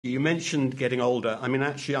You mentioned getting older. I mean,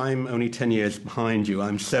 actually, I'm only 10 years behind you.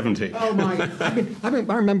 I'm 70. Oh my!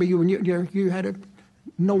 I remember you when you had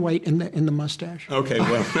no weight in the mustache. Okay,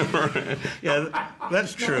 well, yeah,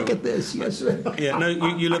 that's true. Look at this, yes. Yeah, no,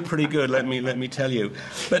 you look pretty good. Let me tell you.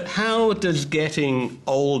 But how does getting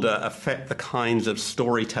older affect the kinds of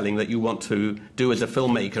storytelling that you want to do as a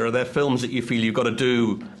filmmaker? Are there films that you feel you've got to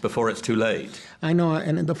do before it's too late? I know,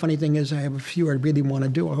 and the funny thing is, I have a few I really want to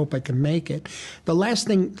do. I hope I can make it. The last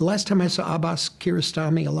time I saw Abbas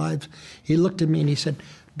Kiarostami alive, he looked at me and he said,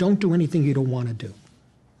 "Don't do anything you don't want to do.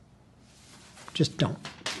 Just don't."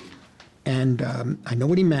 And I know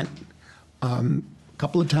what he meant. A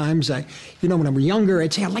couple of times, when I was younger,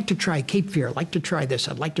 I'd say, "I'd like to try Cape Fear. I'd like to try this.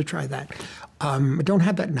 I'd like to try that." I don't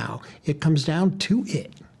have that now. It comes down to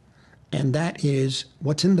it, and that is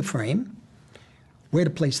what's in the frame, where to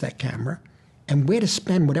place that camera, and where to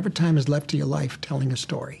spend whatever time is left of your life telling a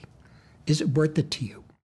story. Is it worth it to you?